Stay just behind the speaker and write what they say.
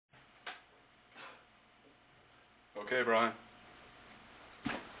Okay, Brian.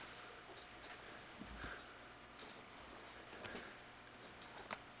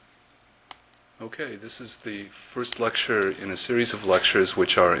 Okay, this is the first lecture in a series of lectures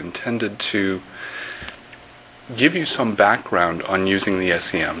which are intended to give you some background on using the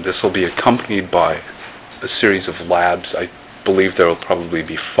SEM. This will be accompanied by a series of labs. I believe there will probably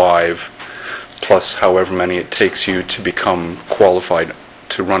be 5, plus however many it takes you to become qualified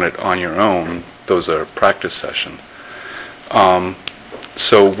to run it on your own. Those are practice sessions.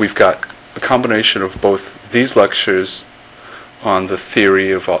 So we've got a combination of both these lectures on the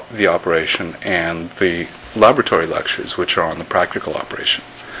theory of the operation and the laboratory lectures, which are on the practical operation.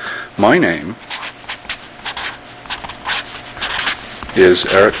 My name is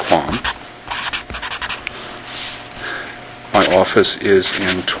Eric Kvam. My office is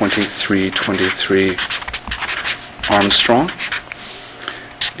in 2323 Armstrong.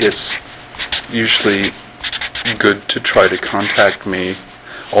 It's usually good to try to contact me,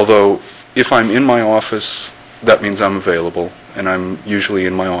 although if I'm in my office, that means I'm available, and I'm usually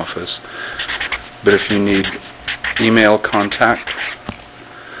in my office. But if you need email contact,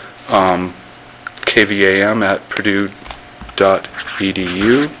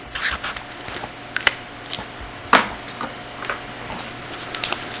 kvam@purdue.edu.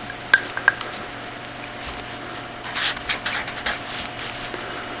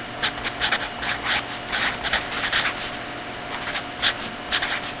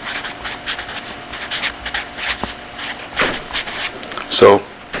 So,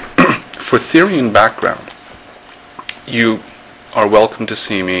 for theory and background, you are welcome to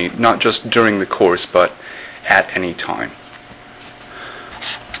see me not just during the course, but at any time.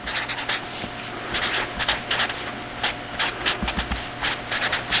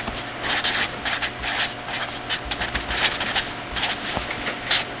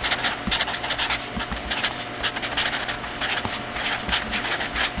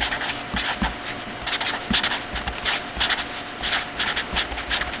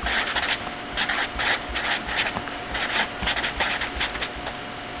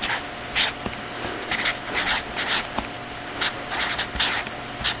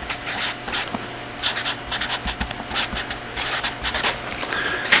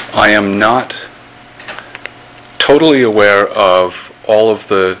 I am not totally aware of all of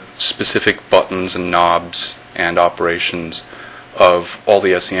the specific buttons and knobs and operations of all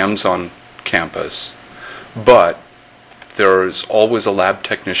the SEMs on campus, but there is always a lab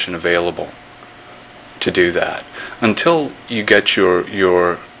technician available to do that until you get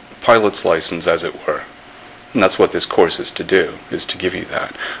your pilot's license, as it were. And that's what this course is to do, is to give you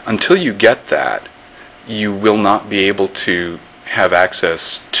that. Until you get that, you will not be able to have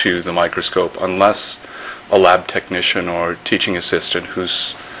access to the microscope unless a lab technician or teaching assistant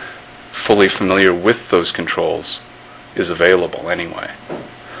who's fully familiar with those controls is available anyway.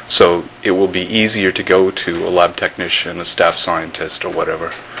 So it will be easier to go to a lab technician, a staff scientist, or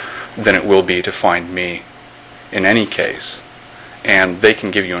whatever, than it will be to find me in any case. And they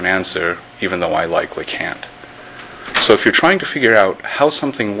can give you an answer, even though I likely can't. So if you're trying to figure out how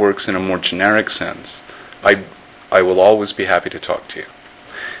something works in a more generic sense, I will always be happy to talk to you.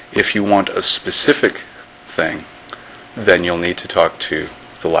 If you want a specific thing, then you'll need to talk to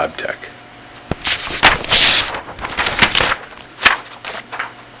the lab tech.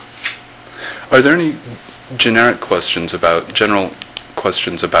 Are there any general questions about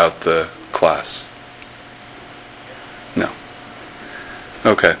the class? No.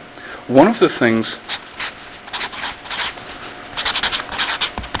 Okay. One of the things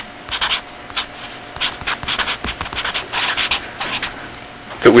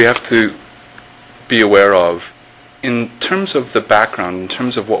that we have to be aware of in terms of the background, in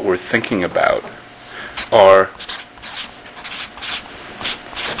terms of what we're thinking about, are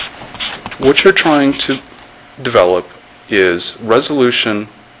what you're trying to develop is resolution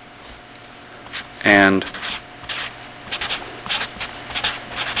and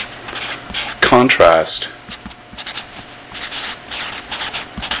contrast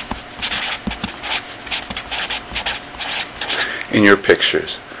in your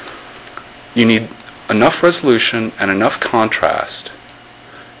pictures. You need enough resolution and enough contrast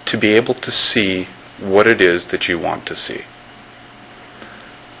to be able to see what it is that you want to see.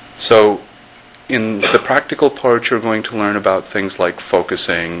 So in the practical part, you're going to learn about things like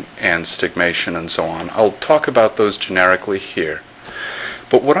focusing and stigmation and so on. I'll talk about those generically here.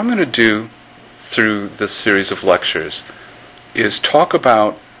 But what I'm going to do through this series of lectures is talk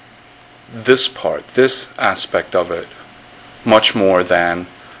about this part, this aspect of it, much more than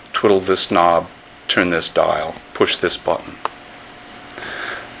twiddle this knob, turn this dial, push this button.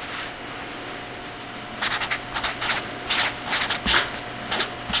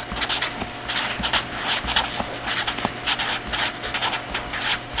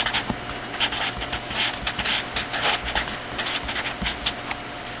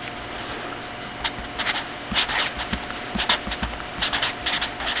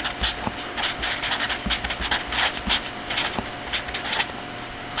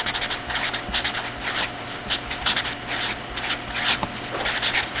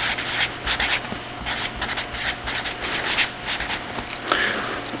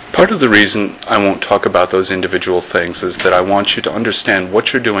 Part of the reason I won't talk about those individual things is that I want you to understand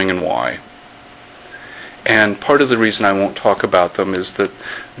what you're doing and why. And part of the reason I won't talk about them is that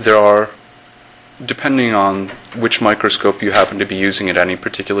there are, depending on which microscope you happen to be using at any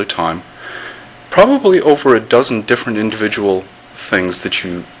particular time, probably over a dozen different individual things that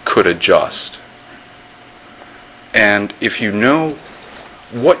you could adjust. And if you know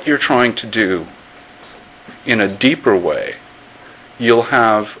what you're trying to do in a deeper way, you'll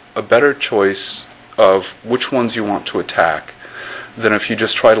have a better choice of which ones you want to attack than if you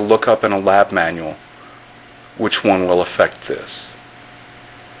just try to look up in a lab manual which one will affect this.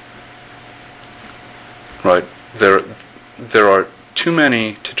 Right? There are too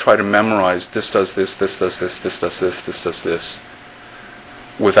many to try to memorize this does this, this does this, this does this, this does this,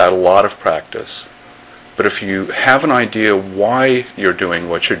 without a lot of practice. But if you have an idea why you're doing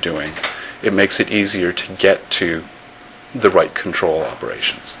what you're doing, it makes it easier to get to the right control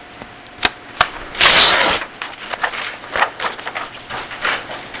operations.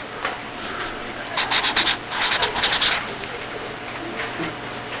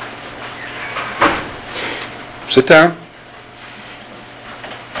 Sit down.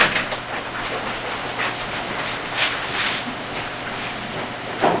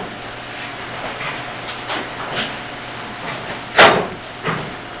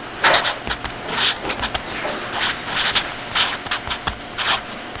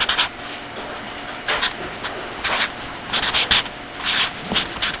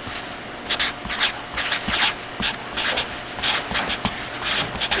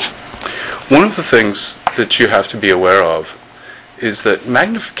 One of the things that you have to be aware of is that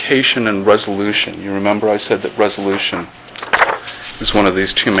magnification and resolution, you remember I said that resolution is one of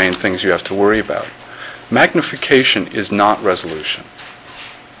these two main things you have to worry about. Magnification is not resolution.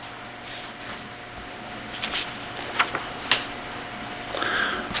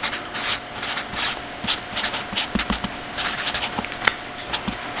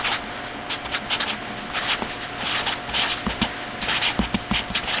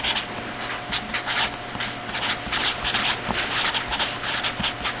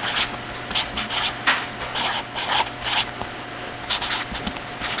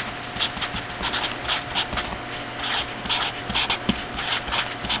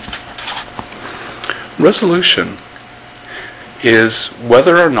 Resolution is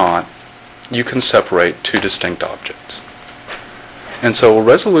whether or not you can separate two distinct objects. And so a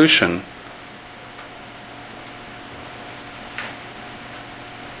resolution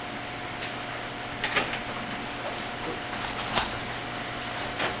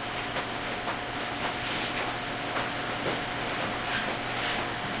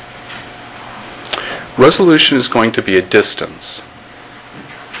is going to be a distance.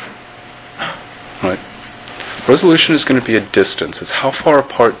 Right? Resolution is going to be a distance. It's how far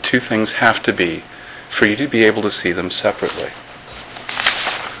apart two things have to be for you to be able to see them separately.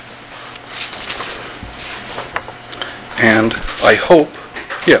 And I hope,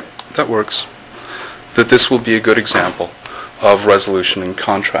 yeah, that works, that this will be a good example of resolution and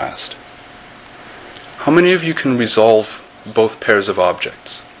contrast. How many of you can resolve both pairs of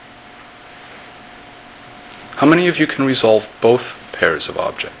objects? How many of you can resolve both pairs of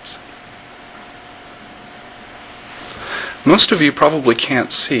objects? Most of you probably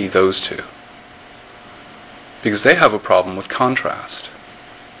can't see those two because they have a problem with contrast.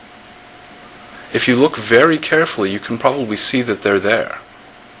 If you look very carefully, you can probably see that they're there.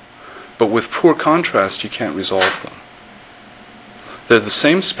 But with poor contrast, you can't resolve them. They're the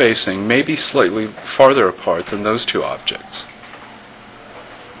same spacing, maybe slightly farther apart than those two objects.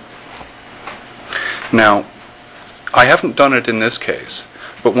 Now, I haven't done it in this case,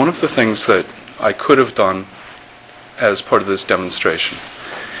 but one of the things that I could have done as part of this demonstration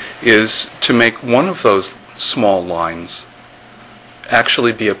is to make one of those small lines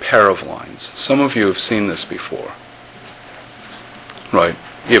actually be a pair of lines. Some of you have seen this before. Right?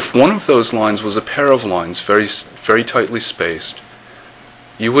 If one of those lines was a pair of lines, very, very tightly spaced,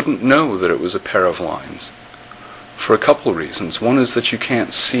 you wouldn't know that it was a pair of lines for a couple of reasons. One is that you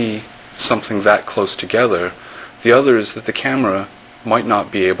can't see something that close together. The other is that the camera might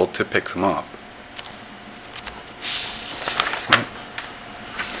not be able to pick them up. Right?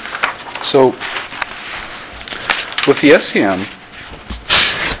 So, with the SEM,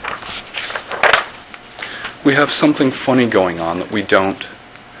 we have something funny going on that we don't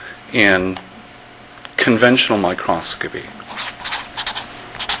in conventional microscopy.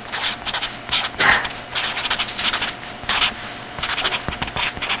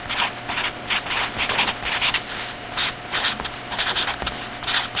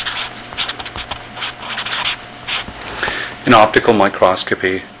 In optical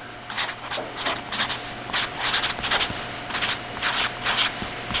microscopy,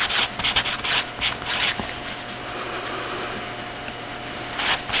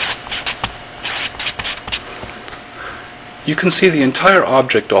 you can see the entire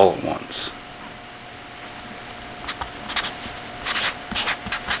object all at once.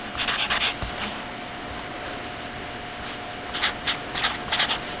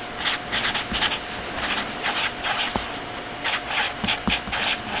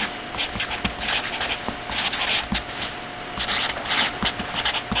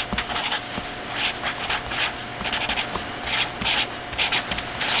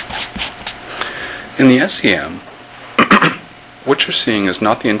 In the SEM, what you're seeing is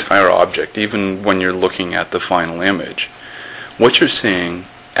not the entire object, even when you're looking at the final image. What you're seeing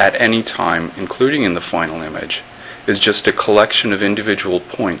at any time, including in the final image, is just a collection of individual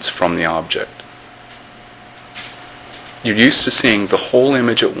points from the object. You're used to seeing the whole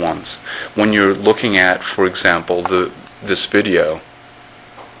image at once. When you're looking at, for example, this video,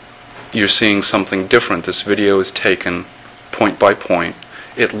 you're seeing something different. This video is taken point by point.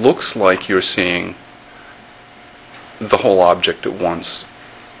 It looks like you're seeing the whole object at once,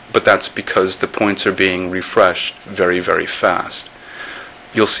 but that's because the points are being refreshed very, very fast.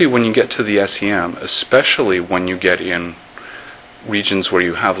 You'll see when you get to the SEM, especially when you get in regions where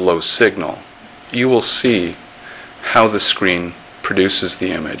you have low signal, you will see how the screen produces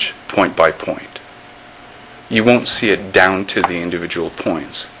the image point by point. You won't see it down to the individual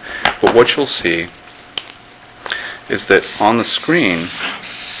points, but what you'll see is that on the screen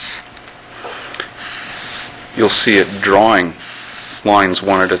you'll see it drawing lines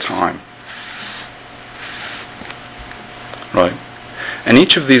one at a time. Right? And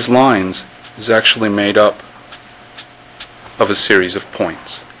each of these lines is actually made up of a series of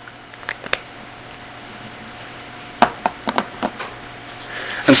points.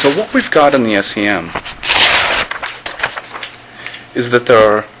 And so what we've got in the SEM is that there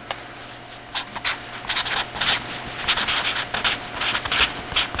are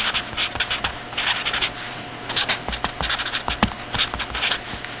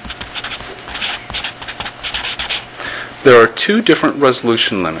two different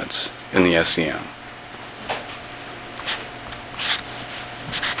resolution limits in the SEM.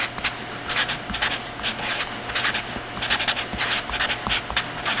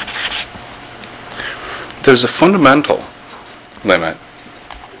 There's a fundamental limit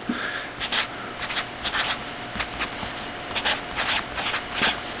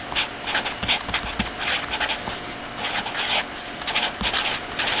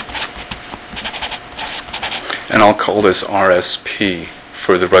and I'll call this RSP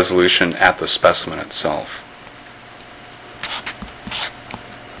for the resolution at the specimen itself.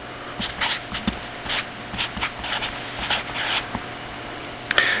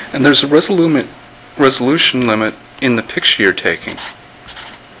 And there's a resolution limit in the picture you're taking,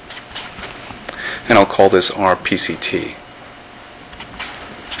 and I'll call this RPCT.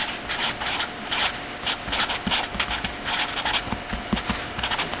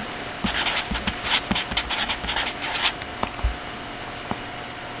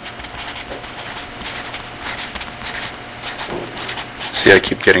 See, I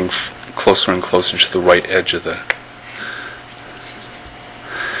keep getting closer and closer to the right edge of the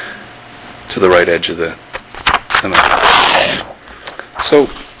limit. So,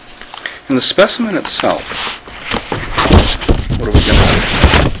 in the specimen itself, what are we going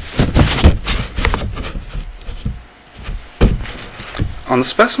to do? On the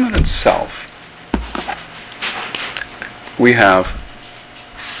specimen itself, we have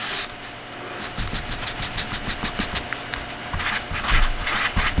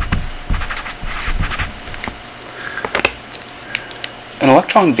an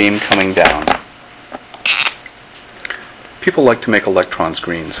electron beam coming down. People like to make electrons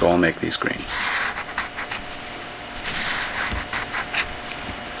green, so I'll make these green.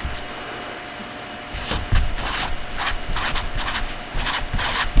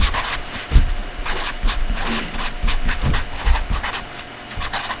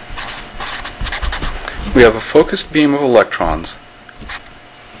 We have a focused beam of electrons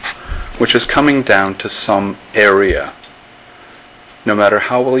which is coming down to some area. No matter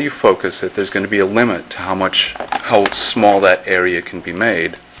how well you focus it, there's going to be a limit to how small that area can be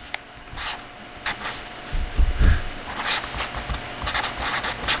made.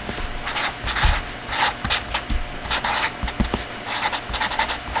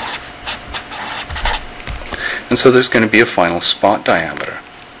 And so there's going to be a final spot diameter.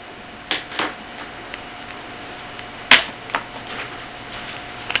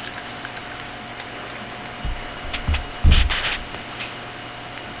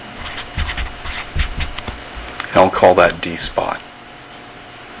 I'll call that D spot.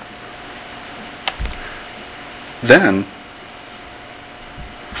 Then,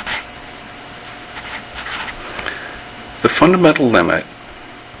 the fundamental limit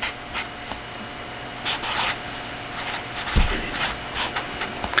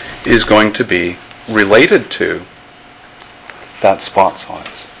is going to be related to that spot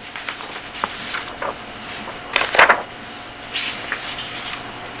size.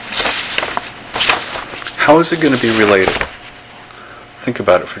 How is it going to be related? Think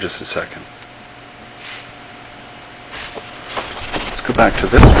about it for just a second. Let's go back to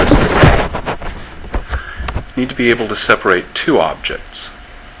this for a second. You need to be able to separate two objects,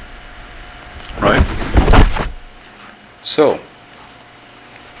 right? So,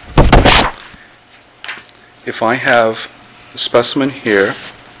 if I have a specimen here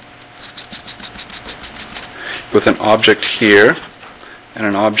with an object here and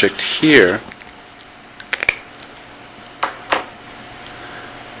an object here,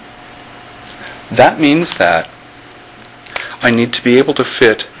 that means that I need to be able to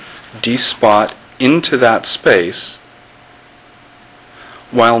fit D spot into that space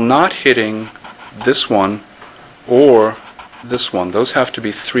while not hitting this one or this one. Those have to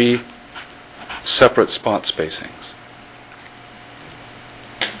be three separate spot spacings.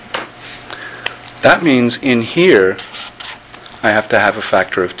 That means in here I have to have a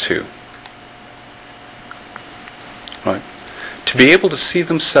factor of 2. Right? To be able to see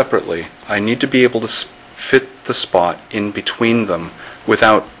them separately, I need to be able to fit the spot in between them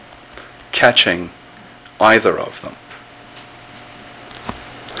without catching either of them.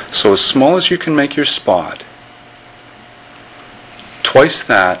 So as small as you can make your spot, twice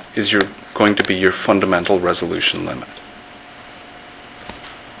that is going to be your fundamental resolution limit.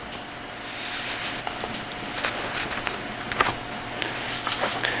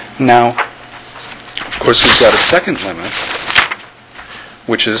 Now, of course, we've got a second limit,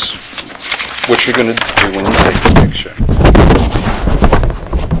 which is what you're going to do when you take the picture.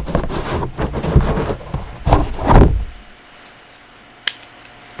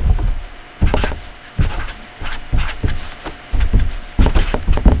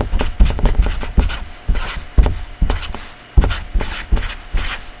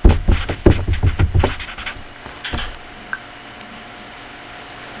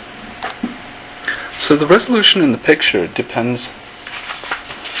 So the resolution in the picture depends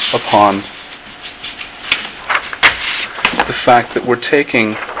upon the fact that we're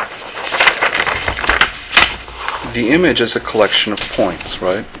taking the image as a collection of points,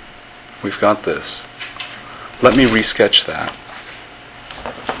 right? We've got this. Let me resketch that.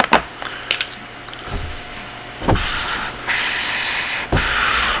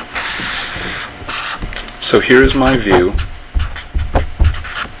 So here is my view.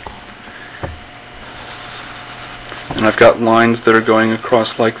 And I've got lines that are going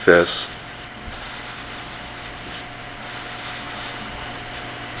across like this.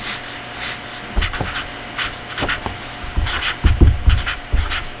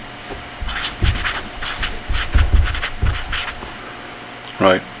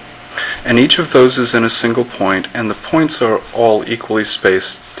 Right. And each of those is in a single point, and the points are all equally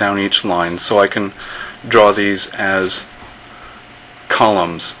spaced down each line, so I can draw these as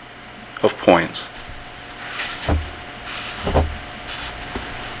columns of points.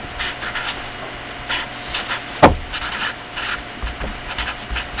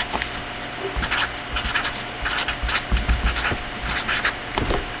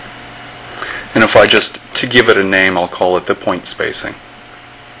 And if I just, to give it a name, I'll call it the point spacing.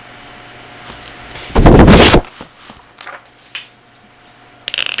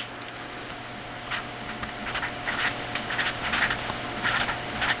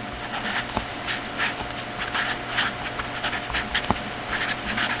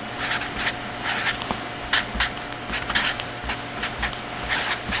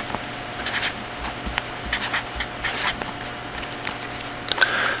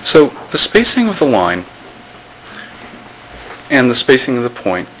 So the spacing of the line and the spacing of the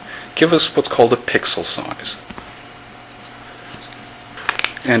point give us what's called a pixel size.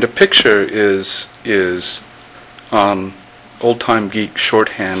 And a picture is old-time geek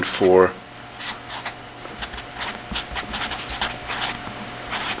shorthand for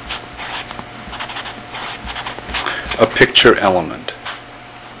a picture element.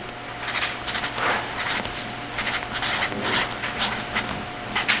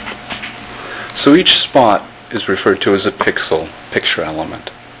 So each spot is referred to as a pixel, picture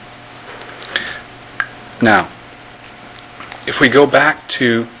element. Now, if we go back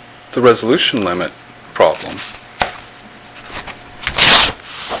to the resolution limit problem,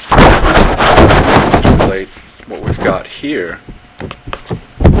 to relate what we've got here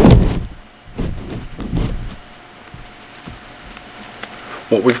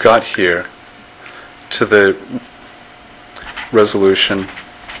to the resolution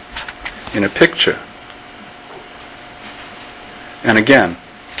in a picture. And again,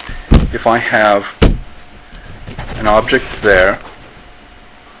 if I have an object there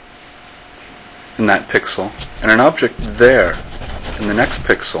in that pixel and an object there in the next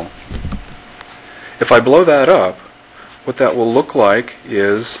pixel, if I blow that up, what that will look like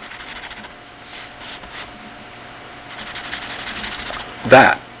is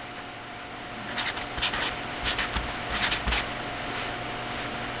that.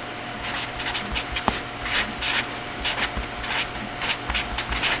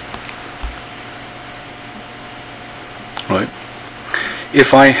 Right?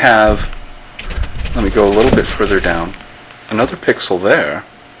 If I have, let me go a little bit further down, another pixel there,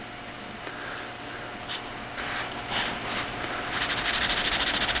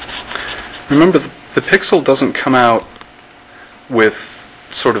 remember the pixel doesn't come out with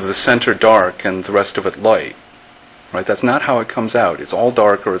sort of the center dark and the rest of it light. Right? That's not how it comes out. It's all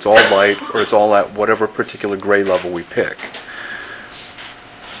dark, or it's all light, or it's all at whatever particular gray level we pick.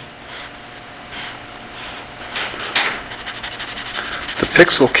 The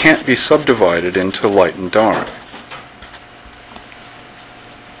pixel can't be subdivided into light and dark.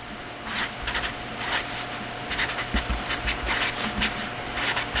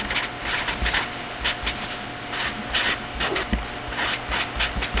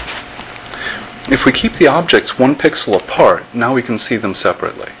 If we keep the objects one pixel apart, now we can see them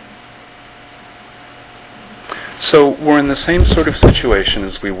separately. So we're in the same sort of situation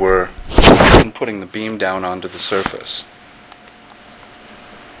as we were in putting the beam down onto the surface.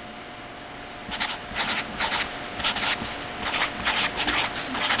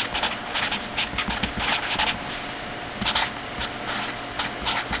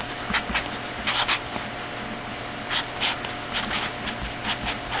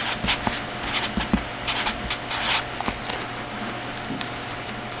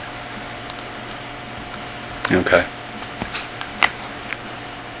 Okay.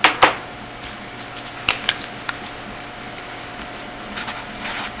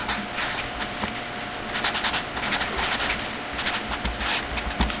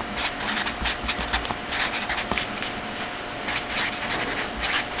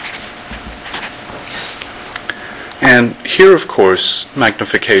 And here, of course,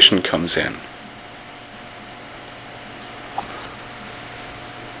 magnification comes in.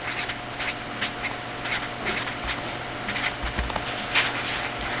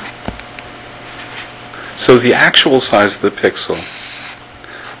 So the actual size of the pixel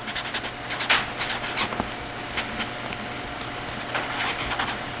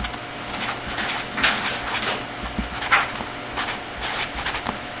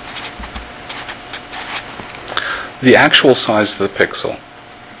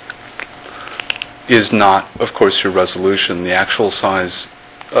is not, of course, your resolution. The actual size,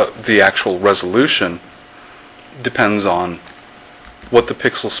 the actual resolution depends on what the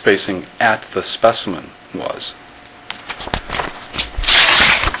pixel spacing at the specimen was.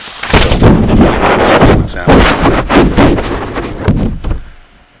 For example,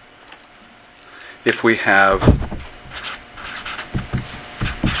 if we have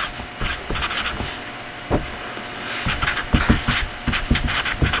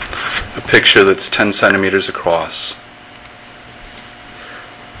a picture that's 10 centimeters across,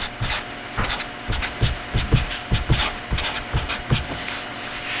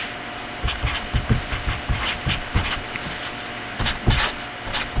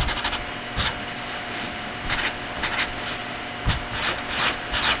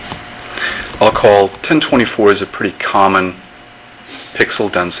 I'll call 1024 is a pretty common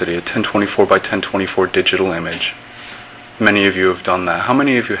pixel density, a 1024 by 1024 digital image. Many of you have done that. How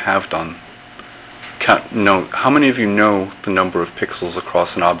many of you have done? How many of you know the number of pixels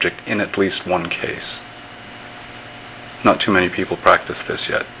across an object in at least one case? Not too many people practice this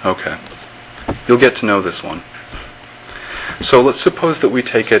yet. Okay. You'll get to know this one. So let's suppose that we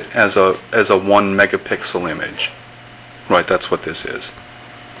take it as a 1 megapixel image. Right, that's what this is.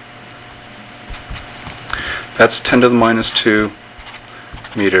 That's 10 to the minus 2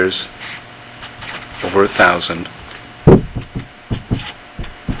 meters over 1,000.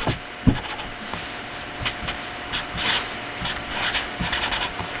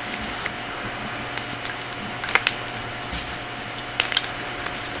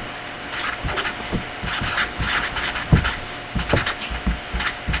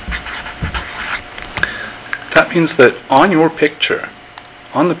 That means that on your picture,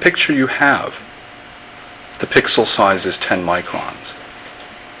 on the picture you have, the pixel size is 10 microns.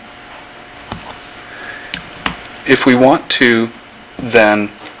 If we want to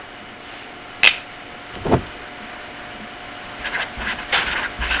then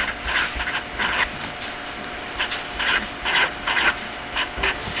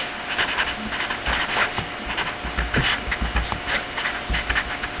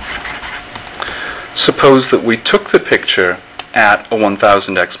Suppose that we took the picture at a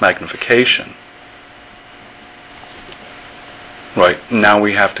 1000x magnification. Right, now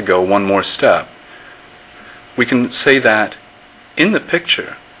we have to go one more step. We can say that in the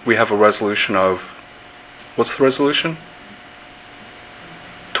picture we have a resolution of, what's the resolution?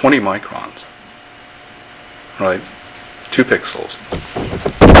 20 microns. Right, 2 pixels.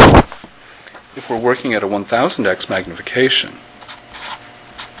 If we're working at a 1000x magnification,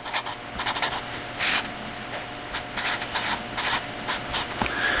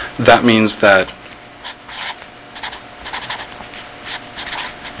 that means that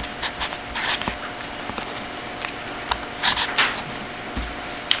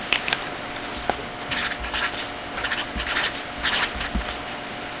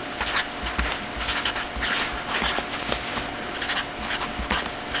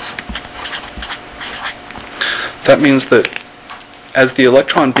as the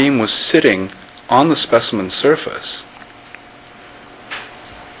electron beam was sitting on the specimen surface,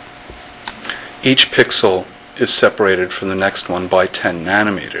 each pixel is separated from the next one by 10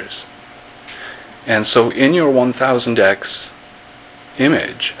 nanometers. And so in your 1000x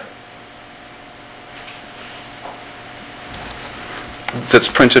image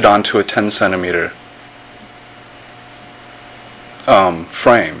that's printed onto a 10 centimeter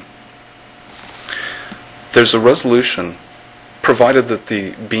frame, there's a resolution, provided that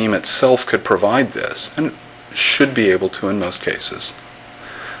the beam itself could provide this, and it should be able to in most cases.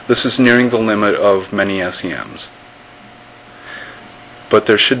 This is nearing the limit of many SEMs. But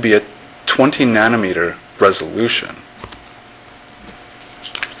there should be a 20 nanometer resolution.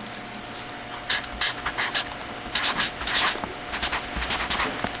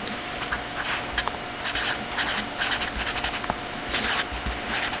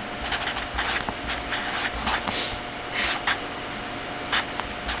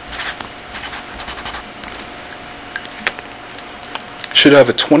 Should have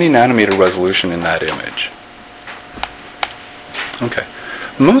a 20 nanometer resolution in that image. Okay.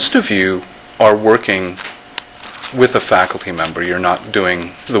 Most of you are working with a faculty member. You're not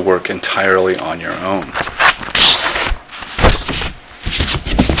doing the work entirely on your own.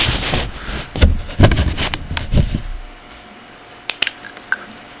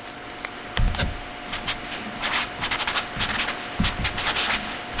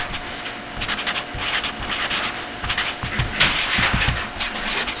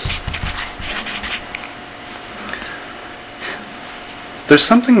 There's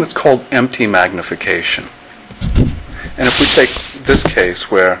something that's called empty magnification. And if we take this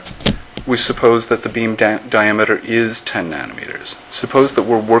case where we suppose that the beam diameter is 10 nanometers, suppose that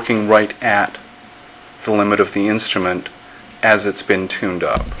we're working right at the limit of the instrument as it's been tuned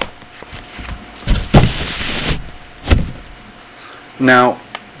up. Now,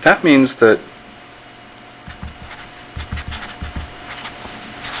 that means that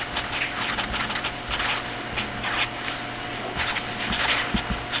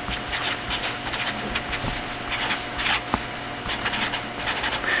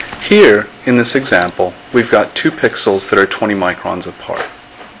here, in this example, we've got 2 pixels that are 20 microns apart.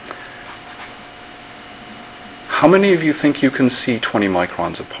 How many of you think you can see 20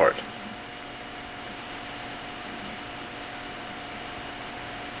 microns apart?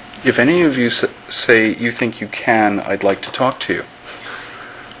 If any of you say you think you can, I'd like to talk to you.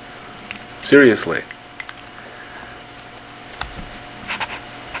 Seriously.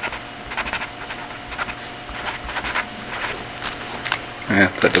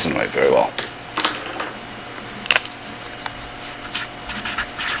 That doesn't write very well.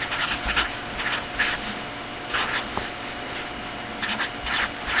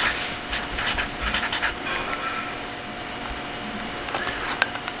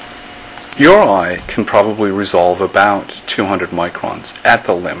 Your eye can probably resolve about 200 microns at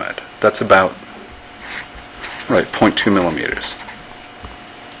the limit. That's about, 0.2 millimeters.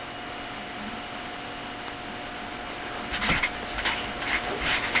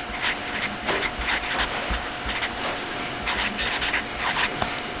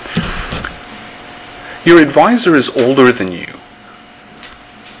 Your advisor is older than you.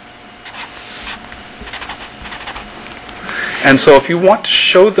 And so if you want to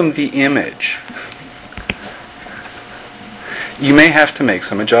show them the image, you may have to make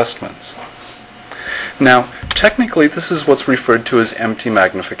some adjustments. Now, technically this is what's referred to as empty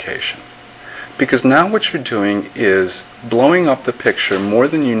magnification. Because now what you're doing is blowing up the picture more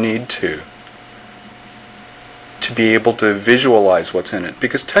than you need to be able to visualize what's in it.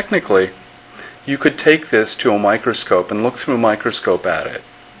 Because technically, you could take this to a microscope and look through a microscope at it,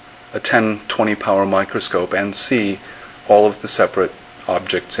 a 10-20 power microscope, and see all of the separate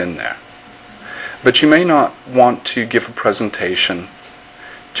objects in there. But you may not want to give a presentation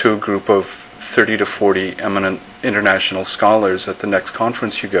to a group of 30 to 40 eminent international scholars at the next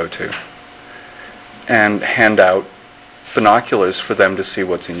conference you go to and hand out binoculars for them to see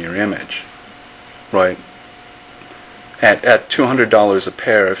what's in your image, right? At $200 a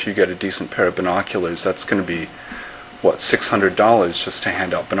pair, if you get a decent pair of binoculars, that's going to be, what, $600 just to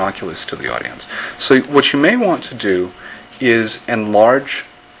hand out binoculars to the audience. So what you may want to do is enlarge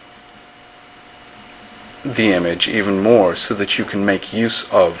the image even more so that you can make use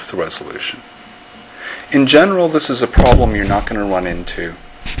of the resolution. In general, this is a problem you're not going to run into.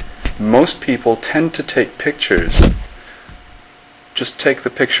 Most people tend to take pictures, just take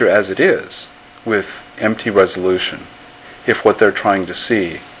the picture as it is, with empty resolution, if what they're trying to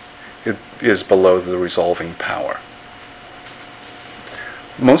see is below the resolving power.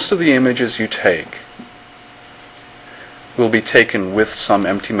 Most of the images you take will be taken with some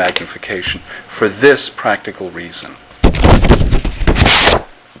empty magnification for this practical reason.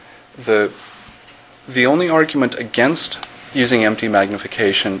 The only argument against using empty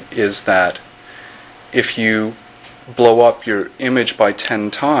magnification is that if you blow up your image by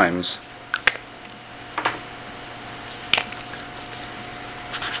 10 times,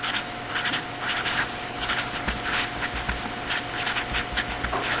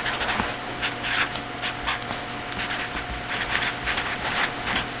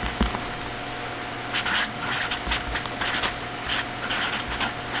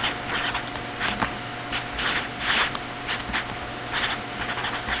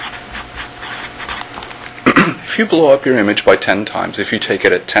 if you blow up your image by 10 times, if you take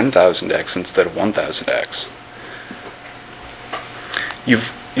it at 10,000x instead of 1,000x,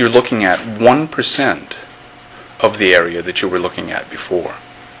 you're looking at 1% of the area that you were looking at before,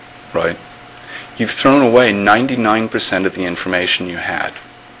 right? You've thrown away 99% of the information you had.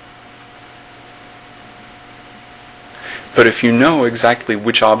 But if you know exactly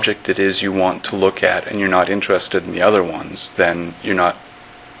which object it is you want to look at and you're not interested in the other ones, then you're not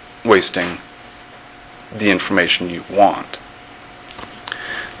wasting the information you want.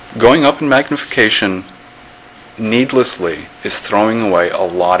 Going up in magnification needlessly is throwing away a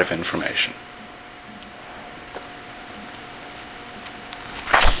lot of information.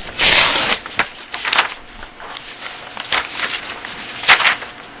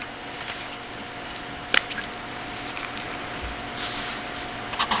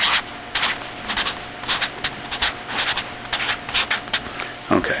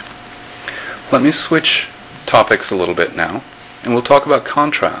 Okay. Let me switch topics a little bit now, and we'll talk about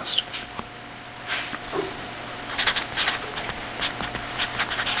contrast.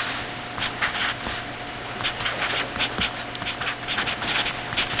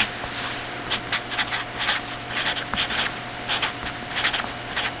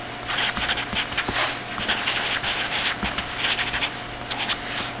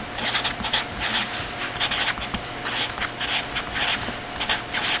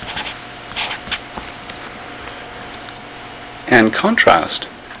 And contrast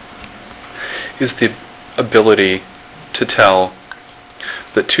is the ability to tell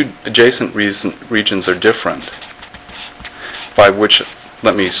that two adjacent regions are different, by which,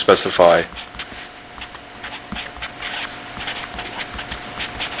 let me specify,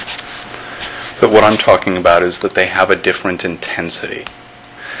 that what I'm talking about is that they have a different intensity.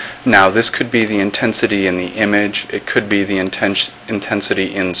 Now, this could be the intensity in the image, it could be the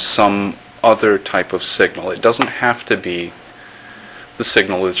intensity in some other type of signal. It doesn't have to be the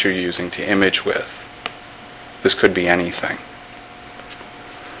signal that you're using to image with. This could be anything.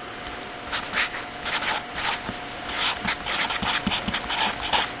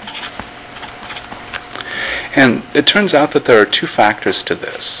 And it turns out that there are two factors to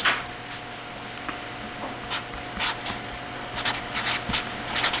this.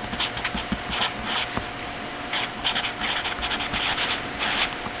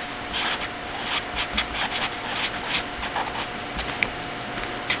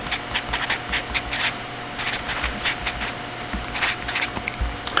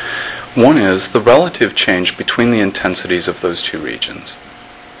 One is the relative change between the intensities of those two regions.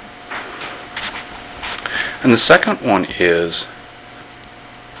 And the second one is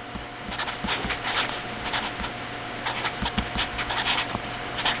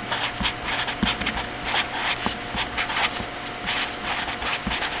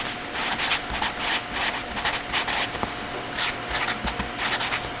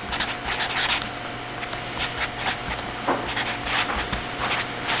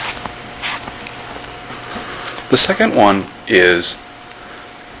the second one is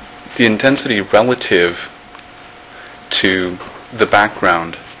the intensity relative to the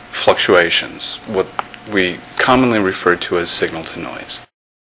background fluctuations, what we commonly refer to as signal to noise.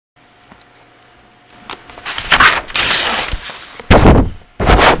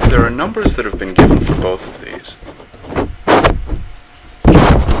 There are numbers that have been given for both of these.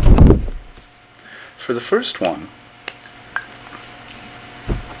 For the first one,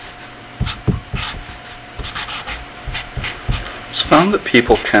 it's found that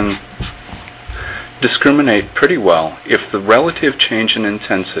people can discriminate pretty well if the relative change in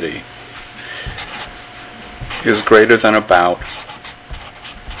intensity is greater than about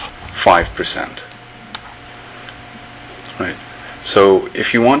 5%. Right. So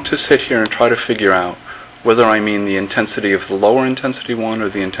if you want to sit here and try to figure out whether I mean the intensity of the lower intensity one or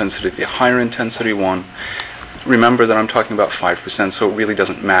the intensity of the higher intensity one, remember that I'm talking about 5%, so it really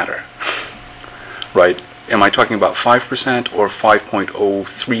doesn't matter. Right? Am I talking about 5% or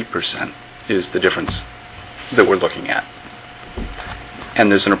 5.03% is the difference that we're looking at.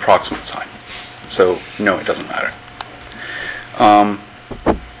 And there's an approximate sign. So no, it doesn't matter.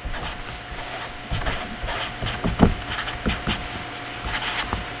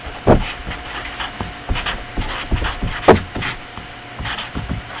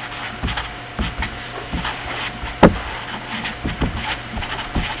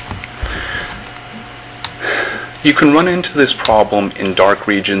 You can run into this problem in dark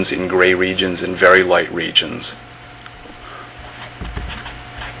regions, in gray regions, in very light regions.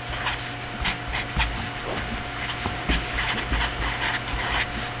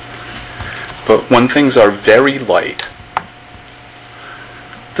 But when things are very light,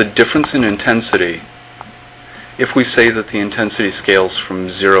 the difference in intensity, if we say that the intensity scales from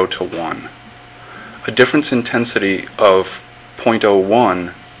 0 to 1, a difference intensity of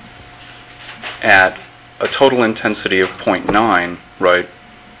 0.01 at a total intensity of 0.9, right,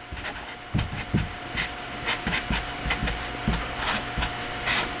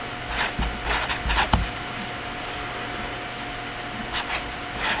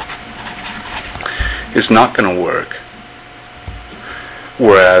 is not going to work.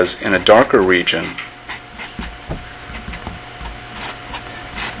 Whereas in a darker region,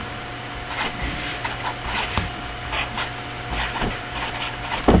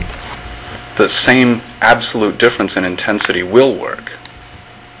 the same absolute difference in intensity will work.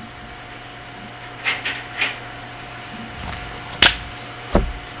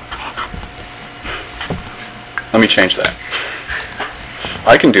 Let me change that.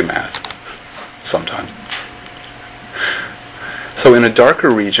 I can do math sometimes. So in a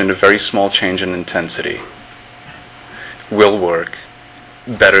darker region, a very small change in intensity will work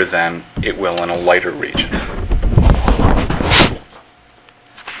better than it will in a lighter region.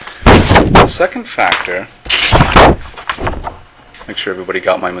 The second factor, make sure everybody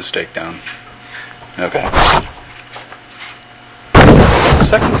got my mistake down. Okay. The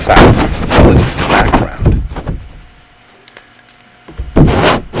second factor, relative to background.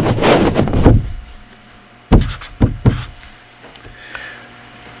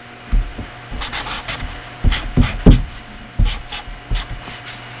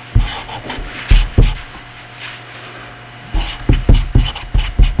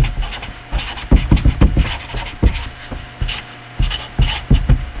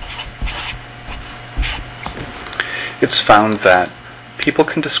 It's found that people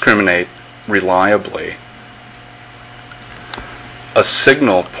can discriminate reliably a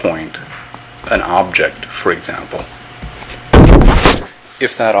signal point, an object, for example,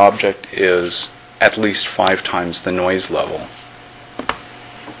 if that object is at least 5 times the noise level.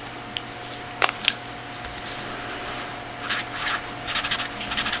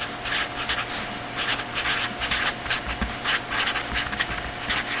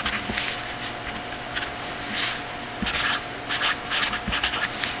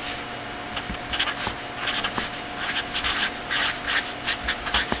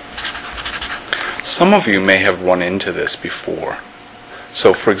 Some of you may have run into this before.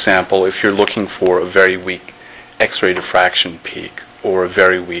 So for example, if you're looking for a very weak X-ray diffraction peak or a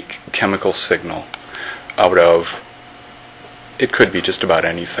very weak chemical signal out of, it could be just about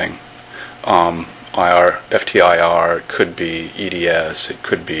anything. IR, FTIR, it could be EDS, it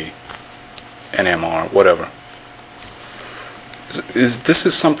could be NMR, whatever. This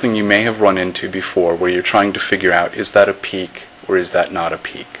is something you may have run into before where you're trying to figure out, is that a peak or is that not a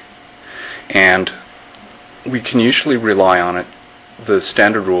peak? And we can usually rely on it. The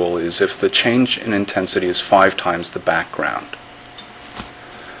standard rule is if the change in intensity is 5 times the background.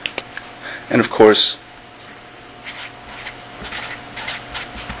 And of course,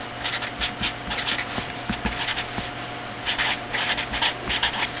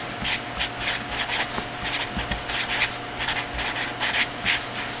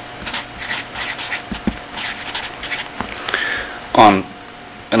 On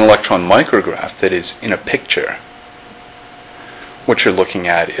an electron micrograph that is in a picture, what you're looking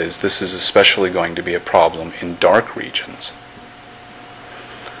at is this is especially going to be a problem in dark regions.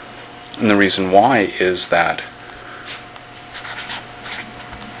 And the reason why is that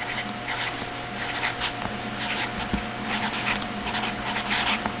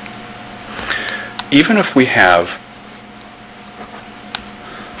even if we have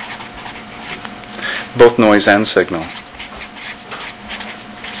both noise and signal,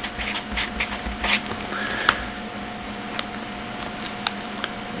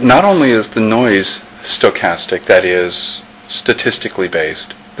 not only is the noise stochastic, that is, statistically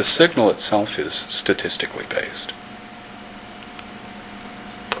based, the signal itself is statistically based.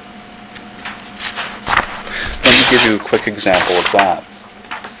 Let me give you a quick example of that.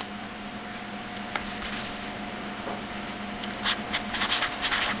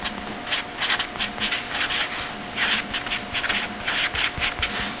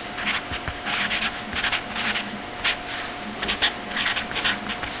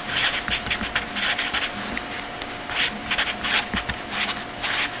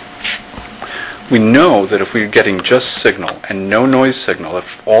 We know that if we're getting just signal and no noise signal,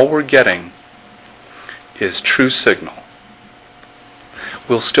 if all we're getting is true signal,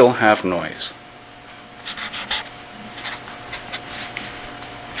 we'll still have noise.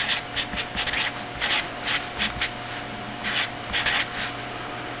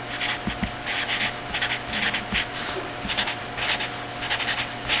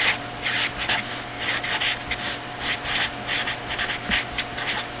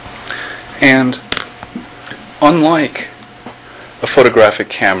 And unlike a photographic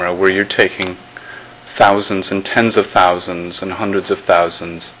camera where you're taking thousands and tens of thousands and hundreds of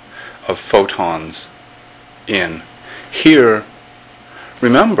thousands of photons in, here,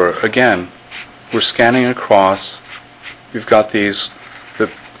 remember, again, we're scanning across, we've got these,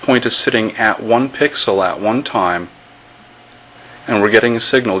 the point is sitting at one pixel at one time, and we're getting a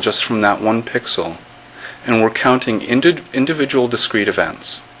signal just from that one pixel, and we're counting individual discrete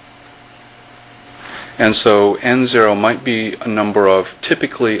events. And so N0 might be a number of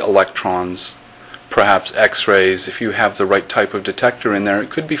typically electrons, perhaps X-rays. If you have the right type of detector in there,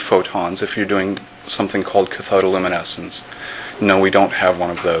 it could be photons if you're doing something called cathodoluminescence. No, we don't have one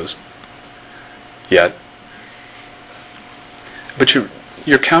of those yet. But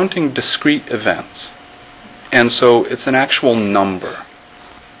you're counting discrete events. And so it's an actual number.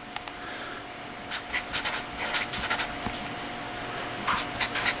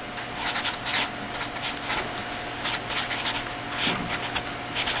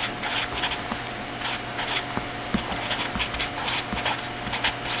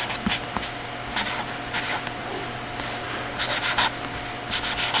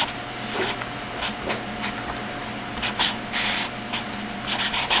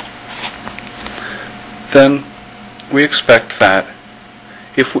 Then we expect that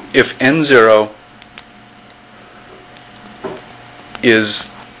if N0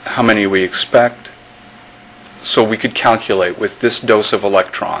 is how many we expect, so we could calculate with this dose of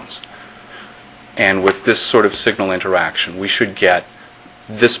electrons and with this sort of signal interaction, we should get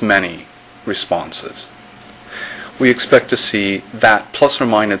this many responses. We expect to see that plus or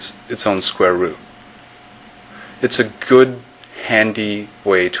minus its own square root. It's a good handy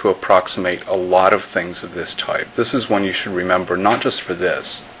way to approximate a lot of things of this type. This is one you should remember, not just for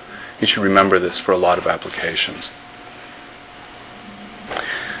this. You should remember this for a lot of applications.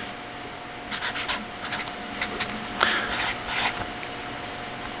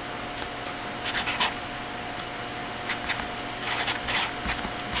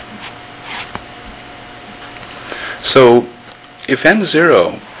 So if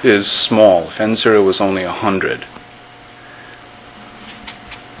N0 is small, if N0 is only 100,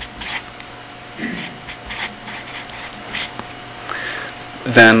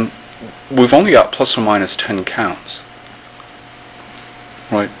 then we've only got plus or minus 10 counts,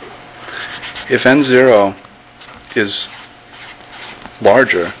 right? If N0 is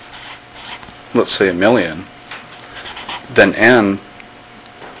larger, let's say 1,000,000, then N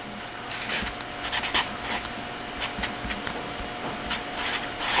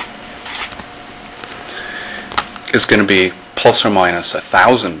is going to be plus or minus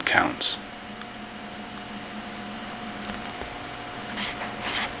 1,000 counts.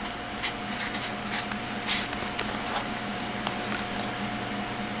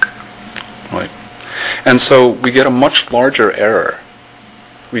 Right. And so we get a much larger error.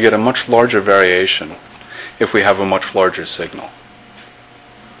 We get a much larger variation if we have a much larger signal.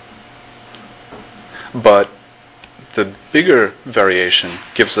 But the bigger variation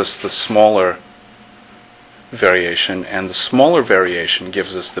gives us the smaller variation, and the smaller variation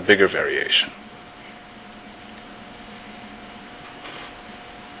gives us the bigger variation.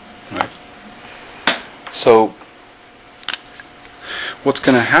 Right. So what's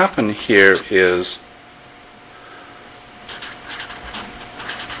going to happen here is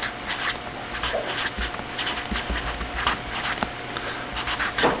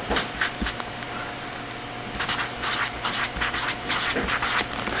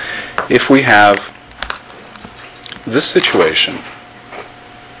if we have this situation,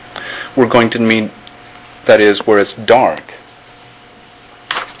 we're going to mean, that is, where it's dark.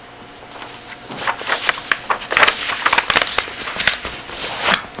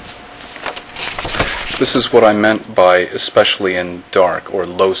 This is what I meant by especially in dark or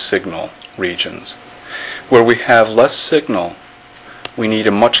low signal regions. Where we have less signal, we need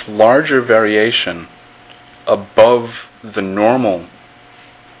a much larger variation above the normal.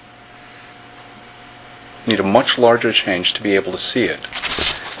 Need a much larger change to be able to see it,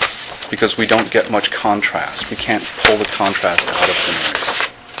 because we don't get much contrast. We can't pull the contrast out of the noise.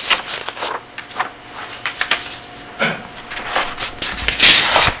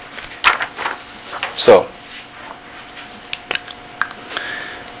 So,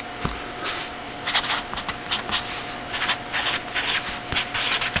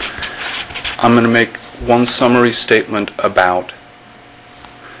 I'm going to make one summary statement about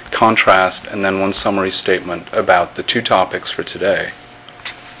contrast and then one summary statement about the two topics for today.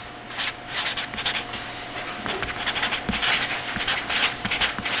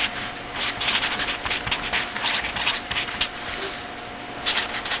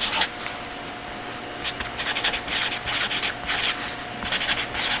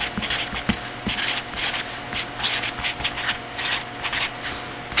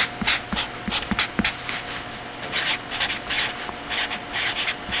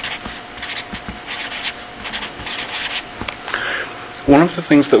 One of the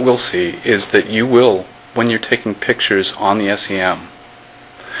things that we'll see is that you will, when you're taking pictures on the SEM,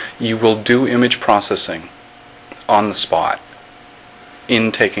 you will do image processing on the spot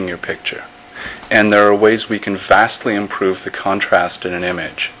in taking your picture. And there are ways we can vastly improve the contrast in an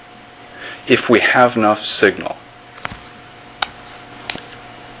image if we have enough signal.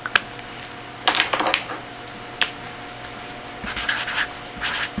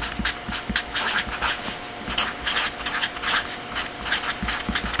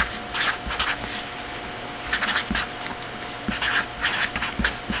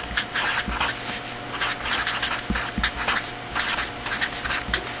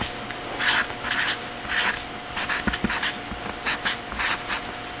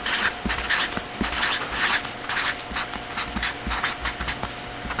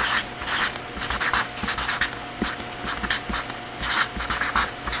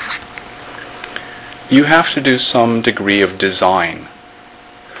 You have to do some degree of design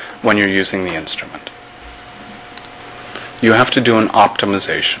when you're using the instrument. You have to do an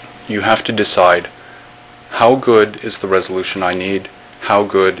optimization. You have to decide how good is the resolution I need, how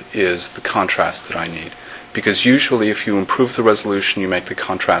good is the contrast that I need. Because usually if you improve the resolution, you make the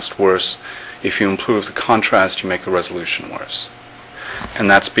contrast worse. If you improve the contrast, you make the resolution worse. And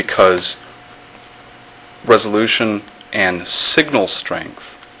that's because resolution and signal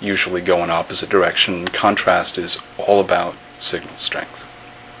strength usually go in opposite direction. Contrast is all about signal strength.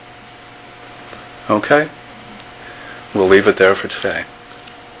 Okay? We'll leave it there for today.